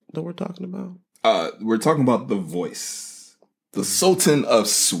that we're talking about? We're talking about The Voice. The Sultan of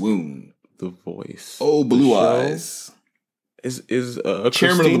Swoon. The Voice. Oh, Blue Eyes. Is Chairman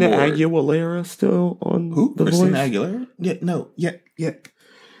Christina of the board. Aguilera still on Who? The Christina Voice? Aguilera? Yeah, no. Yeah.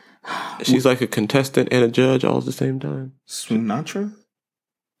 She's like a contestant and a judge all at the same time. Swoonatra?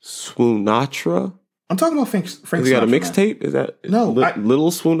 Swoonatra? I'm talking about Frank Has he got a Sinatra now. mixtape? Is that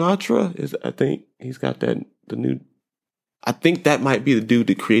Little Swoonatra? I think he's got the new. I think that might be the dude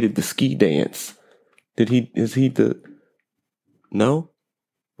that created the ski dance. Is he the? No,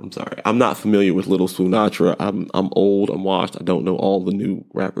 I'm sorry. I'm not familiar with Little Swoonatra. I'm old. I'm washed. I don't know all the new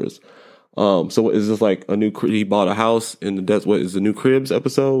rappers. So is this like a new? He bought a house in the desert. What is the new Cribs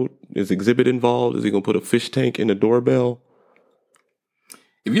episode? Is Exhibit involved? Is he gonna put a fish tank in the doorbell?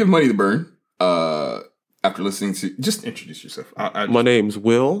 If you have money to burn, after listening to, just introduce yourself. My name's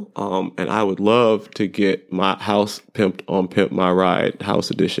Will, and I would love to get my house pimped on Pimp My Ride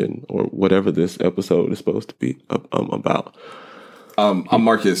House Edition, or whatever this episode is supposed to be about. I'm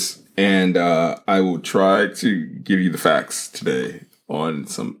Marcus, and I will try to give you the facts today on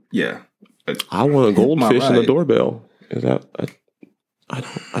some. Yeah, I want a goldfish in the Ride. doorbell. Is that?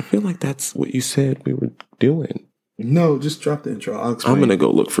 I feel like that's what you said we were doing. No, just drop the intro. I'll explain. I'm gonna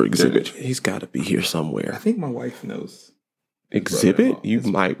go look for Exhibit. He's got to be here somewhere. I think my wife knows. Exhibit? You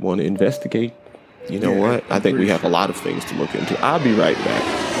might want to investigate. You know what? I think we have a lot of things to look into. I'll be right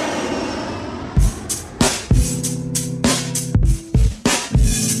back.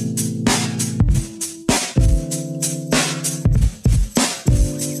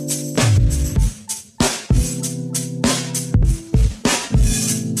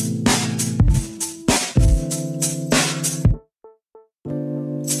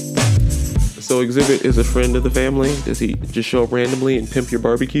 So Exhibit is a friend of the family? Does he just show up randomly and pimp your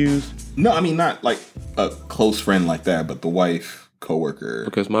barbecues? No, I mean, not like a close friend like that, but the wife, coworker.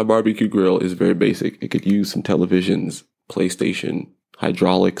 Because my barbecue grill is very basic. It could use some televisions, PlayStation,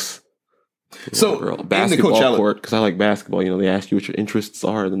 hydraulics. So, Basketball court, because I like basketball. You know, they ask you what your interests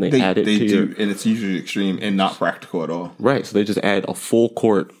are, then they add it to your... and it's usually extreme and not practical at all. Right, so they just add a full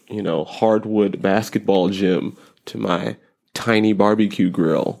court, hardwood basketball gym to my tiny barbecue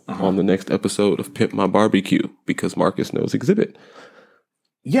grill on the next episode of Pimp My Barbecue, because Marcus knows Exhibit.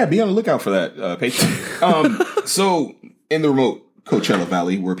 Yeah, be on the lookout for that, Patreon. So, in the remote Coachella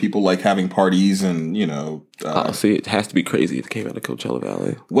Valley, where people like having parties and, see, it has to be crazy if it came out of Coachella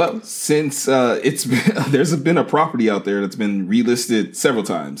Valley. Well, since there's been a property out there that's been relisted several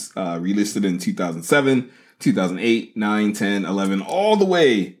times. Relisted in 2007, 2008, 9, 10, 11, all the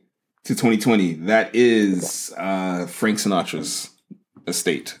way to 2020. That is Frank Sinatra's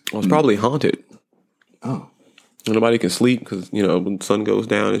estate. Well, it's probably haunted. Oh. Nobody can sleep because, when the sun goes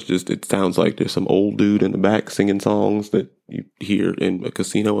down, it sounds like there's some old dude in the back singing songs that you hear in a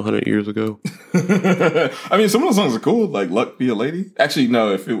casino 100 years ago. I mean, some of those songs are cool, like Luck Be a Lady. Actually,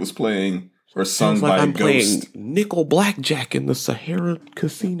 no, if it was playing or sung by a ghost. Playing nickel blackjack in the Sahara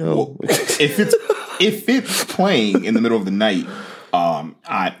Casino. Well, if it's playing in the middle of the night, I'm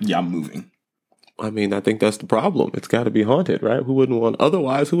moving. I mean, I think that's the problem. It's got to be haunted, right? Who wouldn't want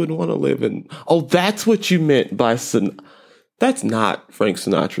to live in... Oh, that's what you meant by... That's not Frank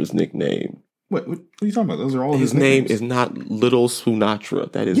Sinatra's nickname. What are you talking about? Those are all his name nicknames. Is not Little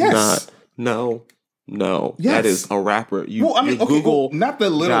Swoonatra. That is not... No. Yes. That is a rapper. Google not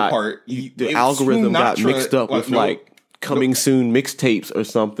the little part. The algorithm got mixed up with coming soon mixtapes or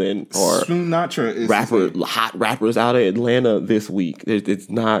something, or Swoonatra is hot rappers out of Atlanta this week. It's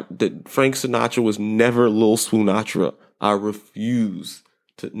not that Frank Sinatra was never Lil Swoonatra. I refuse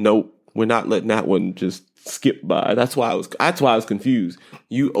to. Nope, we're not letting that one just skip by. That's why I was confused.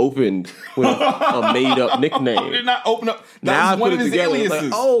 You opened with a made up nickname. I did not open up. Now I one put of it his together.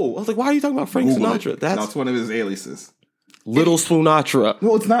 aliases. I was like, why are you talking about Frank Sinatra? That's one of his aliases. Little Swoonatra.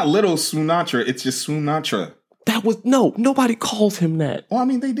 No, it's not Little Swoonatra. It's just Swoonatra. Nobody calls him that. Well, I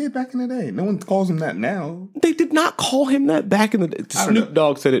mean, they did back in the day. No one calls him that now. They did not call him that back in the day. Snoop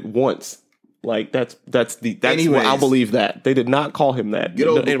Dogg said it once. Like that's what I'll believe that. They did not call him that.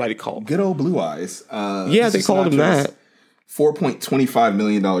 Anybody called. Good old Blue Eyes. They called him that. $4.25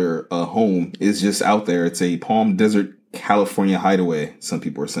 million home is just out there. It's a Palm Desert, California hideaway, some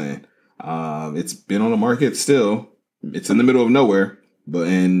people are saying. It's been on the market still. It's in the middle of nowhere.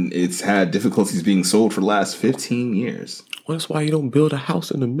 And it's had difficulties being sold for the last 15 years. Well, that's why you don't build a house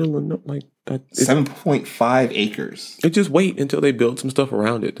in the middle of that. 7.5 acres. Just wait until they build some stuff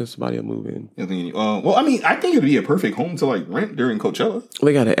around it. Then somebody will move in. Well, I mean, I think it'd be a perfect home to rent during Coachella.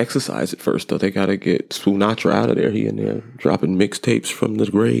 They got to exercise it first, though. They got to get Swoonatra out of there. He in there dropping mixtapes from the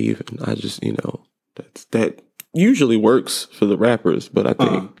grave, and I just that usually works for the rappers, but I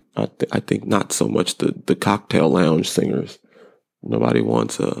think I think not so much the cocktail lounge singers. Nobody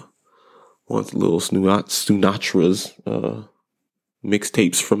wants little Sunatra's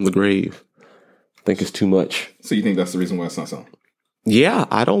mixtapes from the grave. I think it's too much. So you think that's the reason why it's not selling? Yeah,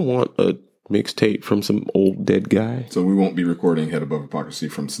 I don't want a mixtape from some old dead guy. So we won't be recording Head Above Hypocrisy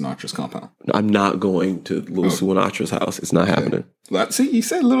from Sinatra's compound. I'm not going to Little Sunatra's house. It's not happening. See, you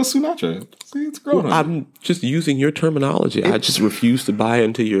said Little Sunatra. See, it's growing. Well, I'm just using your terminology. I just refuse to buy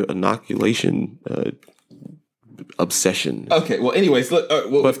into your inoculation obsession. Okay, well, anyways, look,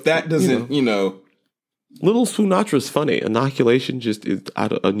 but if that doesn't, Little Sunatra's funny. Inoculation just is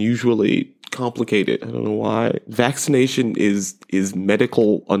unusually complicated. I don't know why. Vaccination is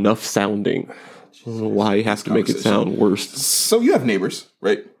medical enough sounding. I don't know why he has to make it sound worse. So you have neighbors,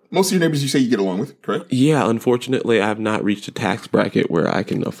 right? Most of your neighbors you say you get along with, correct? Yeah, unfortunately, I have not reached a tax bracket where I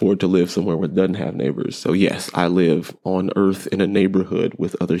can afford to live somewhere where it doesn't have neighbors. So yes, I live on Earth in a neighborhood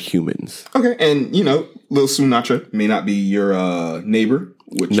with other humans. Okay, and Little Sunatra may not be your neighbor.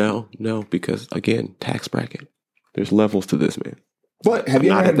 No, because again, tax bracket. There's levels to this, man. But have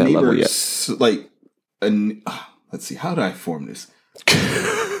you ever had neighbors let's see, how do I form this?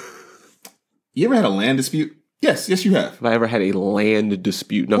 You ever had a land dispute? Yes, you have. Have I ever had a land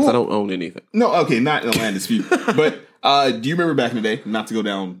dispute? No, because I don't own anything. No, okay, not a land dispute. But do you remember back in the day, not to go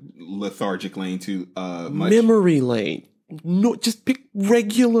down lethargic lane too much? Memory lane. No, just pick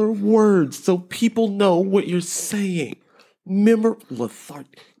regular words so people know what you're saying.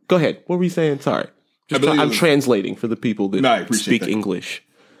 Lethargic. Go ahead. What were you saying? Sorry. I'm translating for the people that speak English.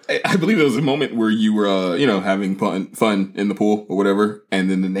 I believe there was a moment where you were, having fun in the pool or whatever, and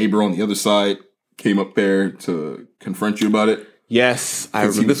then the neighbor on the other side came up there to confront you about it. Yes, I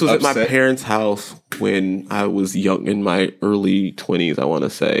remember. This was upset. At my parents' house when I was young, in my early 20s. I want to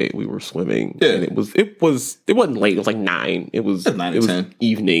say we were swimming, and it wasn't late. It was like 9. It was 9 or 10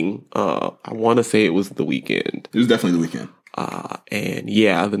 evening. I want to say it was the weekend. It was definitely the weekend. And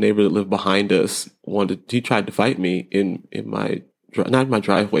yeah, the neighbor that lived behind us he tried to fight me in my, not in my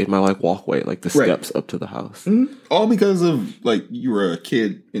driveway, my walkway, the steps up to the house. Mm-hmm. All because of you were a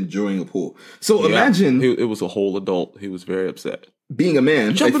kid enjoying a pool. So imagine it was a whole adult. He was very upset. Being a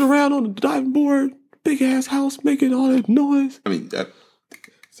man, jumping around on the diving board, big ass house, making all that noise. I mean, that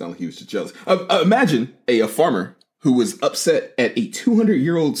sounded like he was just jealous. Imagine a farmer who was upset at a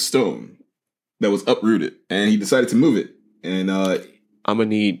 200-year-old stone that was uprooted, and he decided to move it. And I'm gonna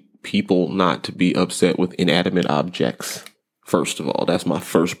need people not to be upset with inanimate objects. First of all, that's my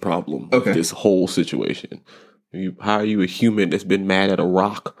first problem with this whole situation. How are you a human that's been mad at a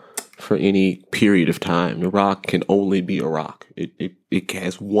rock for any period of time? The rock can only be a rock. It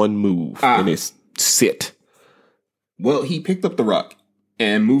has one move, and it's sit. Well, he picked up the rock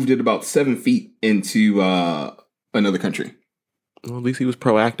and moved it about 7 feet into another country. Well, at least he was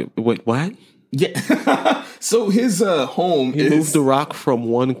proactive. Wait, what? Yeah. So his home He moved the rock from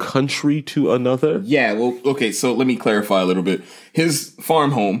one country to another? Yeah, well, okay, so let me clarify a little bit. His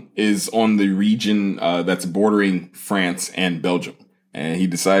farm home is on the region that's bordering France and Belgium. And he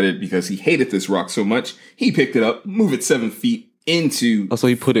decided, because he hated this rock so much, he picked it up, moved it 7 feet into... Oh, so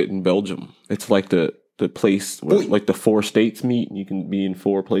he put it in Belgium. It's like the place where the 4 states meet, and you can be in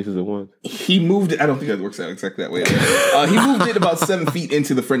 4 places at once. He moved it... I don't think that works out exactly that way. He moved it about 7 feet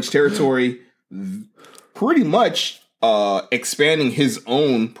into the French territory, pretty much expanding his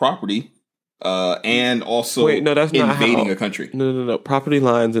own property and also invading a country. No. Property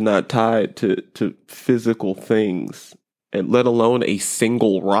lines are not tied to physical things, and let alone a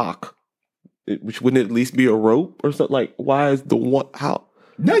single rock. Which wouldn't at least be a rope or something? Why is the one... How...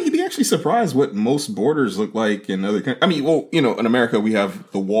 No, you'd be actually surprised what most borders look like in other countries. I mean, well, in America, we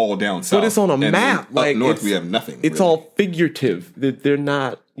have the wall down south. But it's on a map. Up north, we have nothing. It's really all figurative. They're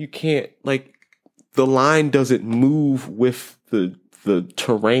not... You can't... the line doesn't move with the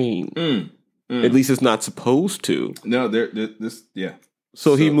terrain. At least it's not supposed to. No, yeah.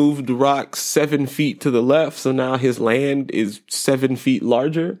 So he moved the rock 7 feet to the left, so now his land is 7 feet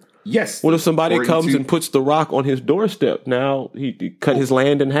larger? Yes. What if somebody comes and puts the rock on his doorstep? Now he cut his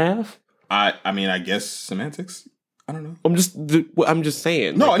land in half? I mean, I guess semantics. I don't know. I'm just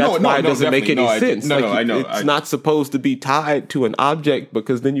saying. No, that's why it doesn't make any sense. I know. It's not supposed to be tied to an object,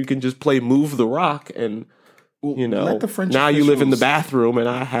 because then you can just play move the rock and now you live in the bathroom and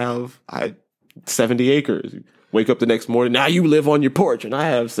I have 70 acres. You wake up the next morning, now you live on your porch and I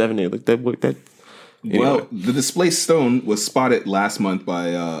have 70. Well, the displaced stone was spotted last month by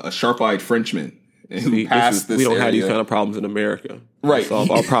a sharp-eyed Frenchman who passed this area. We don't have these kind of problems in America. Right. We solve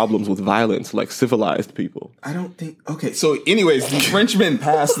our problems with violence like civilized people. I don't think... Okay, so anyways, the Frenchman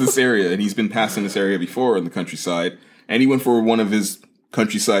passed this area, and he's been passing this area before in the countryside, and he went for one of his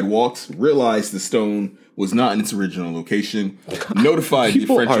Countryside Walks realized the stone was not in its original location, notified the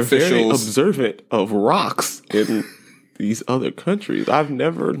French officials. Very observant of rocks in these other countries. I've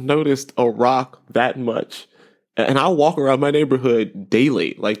never noticed a rock that much. And I walk around my neighborhood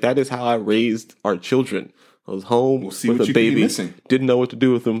daily. Like, that is how I raised our children. I was home with a baby, didn't know what to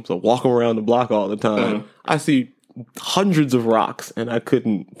do with them, so walking around the block all the time. I see hundreds of rocks, and I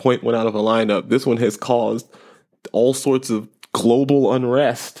couldn't point one out of a lineup. This one has caused all sorts of global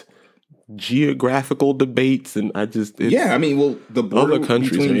unrest, geographical debates, and the border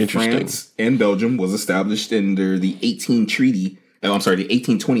between France and Belgium was established under the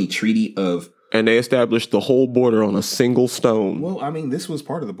 1820 Treaty of. And they established the whole border on a single stone. Well, I mean, this was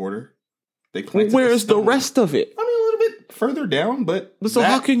part of the border. Where's the rest of it? I mean, a little bit further down, but so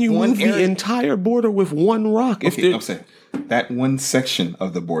how can you move the entire border with one rock? Okay, I'm saying that one section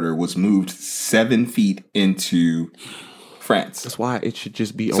of the border was moved 7 feet into France. That's why it should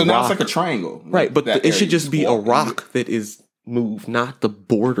just be a rock. So now it's like a triangle. Right, but it should just be a rock that is moved, not the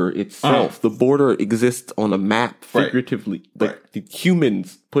border itself. The border exists on a map figuratively. Like the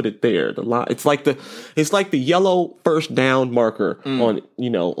humans put it there. The line, it's like the yellow first down marker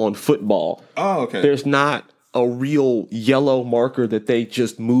on football. Oh, okay. There's not a real yellow marker that they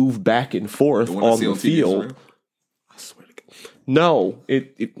just move back and forth on the field. I swear to God. No,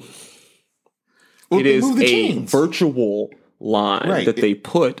 it is a virtual line that they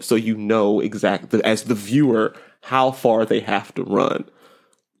put so you know exactly, as the viewer, how far they have to run.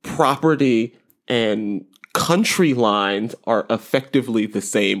 Property and country lines are effectively the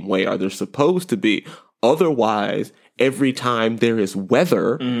same way, or they're supposed to be. Otherwise, every time there is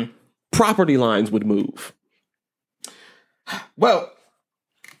weather, property lines would move. Well,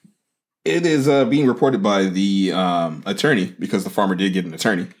 it is being reported by the attorney, because the farmer did get an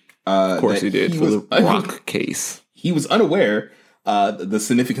attorney. Of course he did, for the rock case. He was unaware the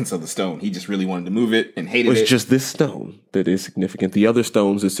significance of the stone. He just really wanted to move it and hated it. It's just this stone that is significant. The other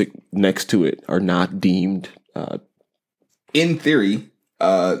stones that sit next to it are not deemed. In theory,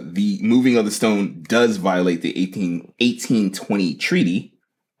 the moving of the stone does violate the 1820 treaty,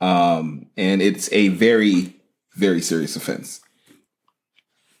 and it's a very, very serious offense.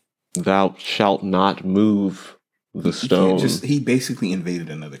 Thou shalt not move the stone. He basically invaded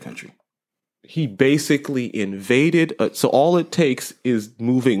another country. He basically invaded. So all it takes is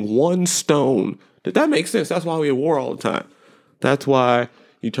moving one stone. That makes sense. That's why we at war all the time. That's why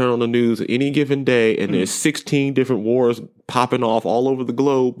you turn on the news any given day and there's 16 different wars popping off all over the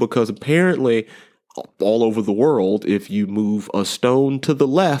globe, because apparently all over the world, if you move a stone to the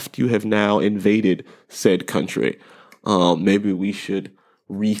left, you have now invaded said country. Maybe we should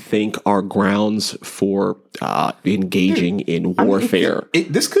rethink our grounds for engaging in warfare.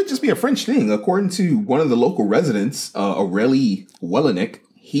 This could just be a French thing. According to one of the local residents, Aurélie Wellenick,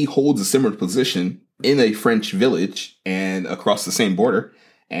 he holds a similar position in a French village and across the same border.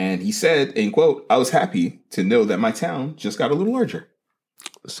 And he said, in quote, "I was happy to know that my town just got a little larger."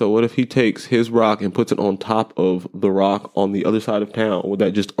 So what if he takes his rock and puts it on top of the rock on the other side of town? Would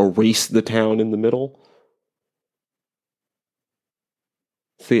that just erase the town in the middle?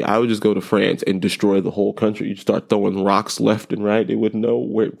 See, I would just go to France and destroy the whole country. You'd start throwing rocks left and right. They wouldn't know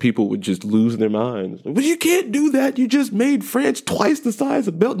where. People would just lose their minds. But you can't do that. You just made France twice the size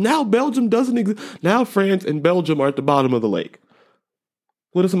of Belgium. Now Belgium doesn't exist. Now France and Belgium are at the bottom of the lake.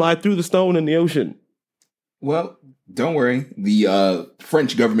 What if somebody threw the stone in the ocean? Well, don't worry. The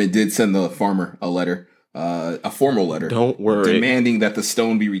French government did send the farmer a letter, a formal letter. Don't worry. Demanding that the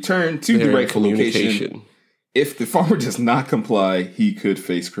stone be returned to the rightful location. If the farmer does not comply, he could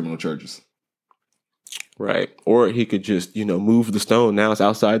face criminal charges. Right. Or he could just, move the stone. Now it's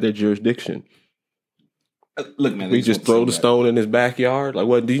outside their jurisdiction. Look, man. We just throw the stone in his backyard. Like,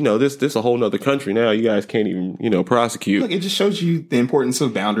 what? This is a whole nother country now. You guys can't even, prosecute. Look, it just shows you the importance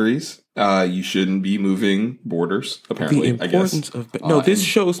of boundaries. You shouldn't be moving borders, apparently, this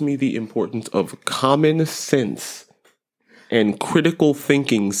shows me the importance of common sense and critical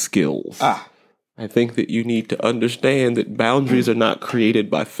thinking skills. I think that you need to understand that boundaries are not created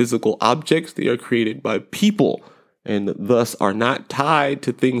by physical objects. They are created by people, and thus are not tied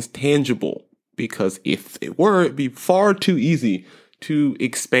to things tangible. Because if it were, it'd be far too easy to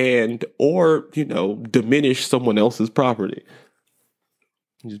expand or, diminish someone else's property.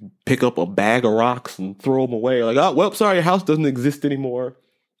 You just pick up a bag of rocks and throw them away. Like, oh, well, sorry, your house doesn't exist anymore.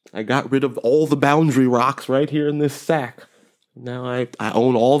 I got rid of all the boundary rocks right here in this sack. Now I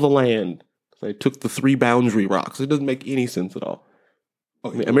own all the land. I took the 3 boundary rocks. It doesn't make any sense at all.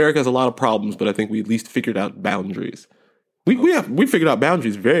 Okay. I mean, America has a lot of problems, but I think we at least figured out boundaries. We figured out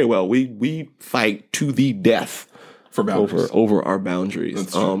boundaries very well. We fight to the death. for boundaries. over our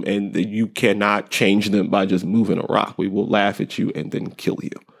boundaries. And you cannot change them by just moving a rock. We will laugh at you and then kill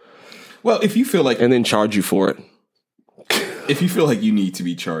you. Well, if you feel like... And then charge you for it. If you feel like you need to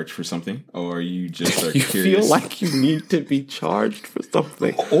be charged for something, or you just are you curious... feel like you need to be charged for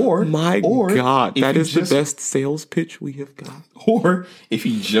something. Or God, that is the best sales pitch we have got. Or if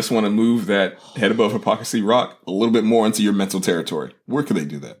you just want to move that head above hypocrisy rock a little bit more into your mental territory, where can they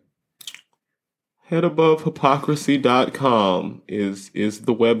do that? Headabovehypocrisy.com is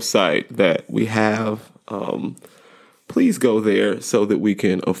the website that we have. Please go there so that we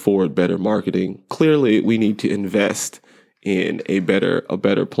can afford better marketing. Clearly, we need to invest in a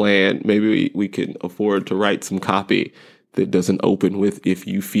better plan. Maybe we can afford to write some copy that doesn't open with "if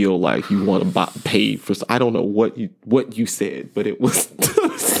you feel like you want to pay for." I don't know what you said, but it was.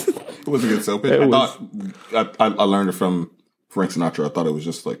 It wasn't good soap. I learned it from Frank Sinatra. I thought it was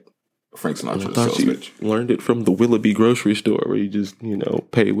just like Frank Sinatra's sales pitch. Learned it from the Willoughby grocery store, where you just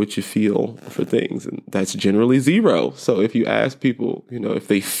pay what you feel for things, and that's generally zero. So if you ask people, if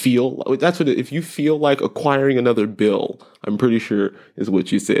they feel if you feel like acquiring another bill, I'm pretty sure is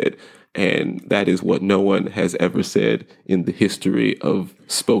what you said, and that is what no one has ever said in the history of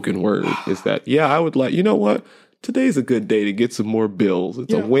spoken word. Is that I would like what. Today's a good day to get some more bills.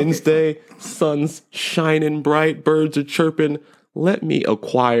 It's a Wednesday, sun's shining bright, birds are chirping. Let me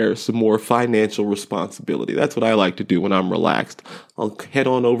acquire some more financial responsibility. That's what I like to do when I'm relaxed. I'll head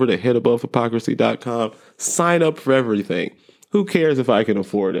on over to headabovehypocrisy.com, sign up for everything. Who cares if I can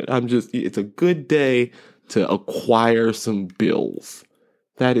afford it? It's a good day to acquire some bills.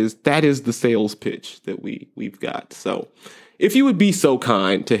 That is the sales pitch that we've got. So if you would be so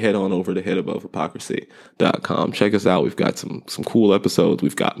kind to head on over to headabovehypocrisy.com, check us out. We've got some cool episodes.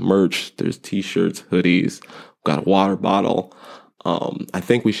 We've got merch. There's t-shirts, hoodies. We've got a water bottle. I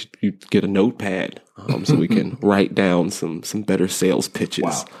think we should get a notepad so we can write down some better sales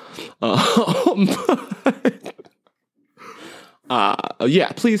pitches. Wow.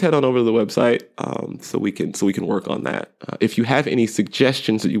 Please head on over to the website so we can work on that. If you have any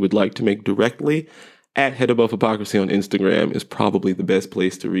suggestions that you would like to make directly, at Head Above Hypocrisy on Instagram is probably the best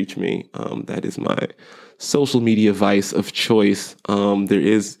place to reach me. That is my social media vice of choice. There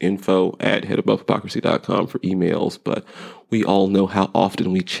is info at headabovehypocrisy.com for emails, but we all know how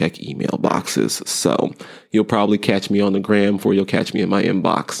often we check email boxes. So you'll probably catch me on the gram before you'll catch me in my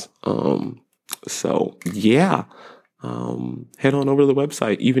inbox. Head on over to the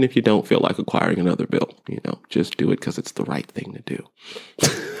website, even if you don't feel like acquiring another bill. Just do it because it's the right thing to do.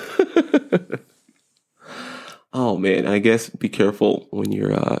 Oh man, I guess be careful when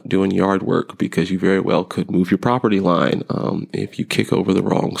you're doing yard work, because you very well could move your property line if you kick over the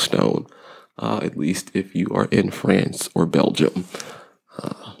wrong stone, at least if you are in France or Belgium.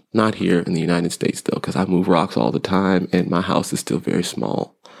 Not here in the United States, though, because I move rocks all the time and my house is still very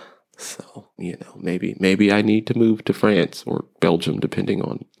small. So, maybe I need to move to France or Belgium, depending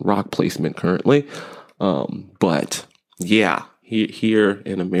on rock placement currently. But yeah, here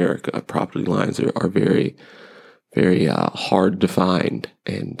in America, property lines are very... very hard to find,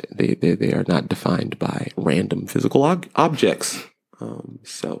 and they are not defined by random physical objects.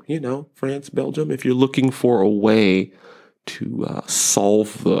 France, Belgium, if you're looking for a way to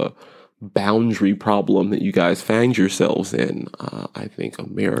solve the boundary problem that you guys find yourselves in, I think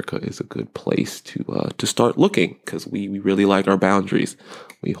America is a good place to start looking, because we really like our boundaries.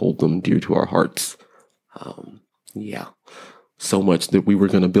 We hold them dear to our hearts. So much that we were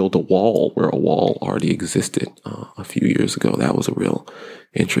going to build a wall where a wall already existed a few years ago. That was a real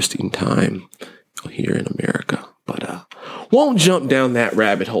interesting time here in America. But won't jump down that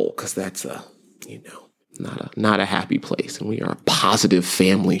rabbit hole, because that's not a happy place. And we are a positive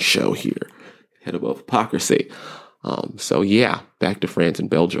family show here, Head Above Hypocrisy. Back to France and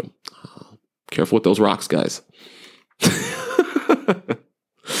Belgium. Careful with those rocks, guys.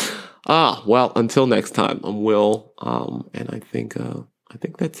 Until next time, I'm Will, and I think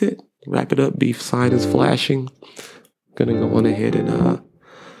that's it. Wrap it up. Beef sign is flashing. Gonna go on ahead and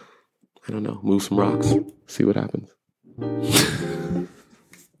move some rocks. See what happens.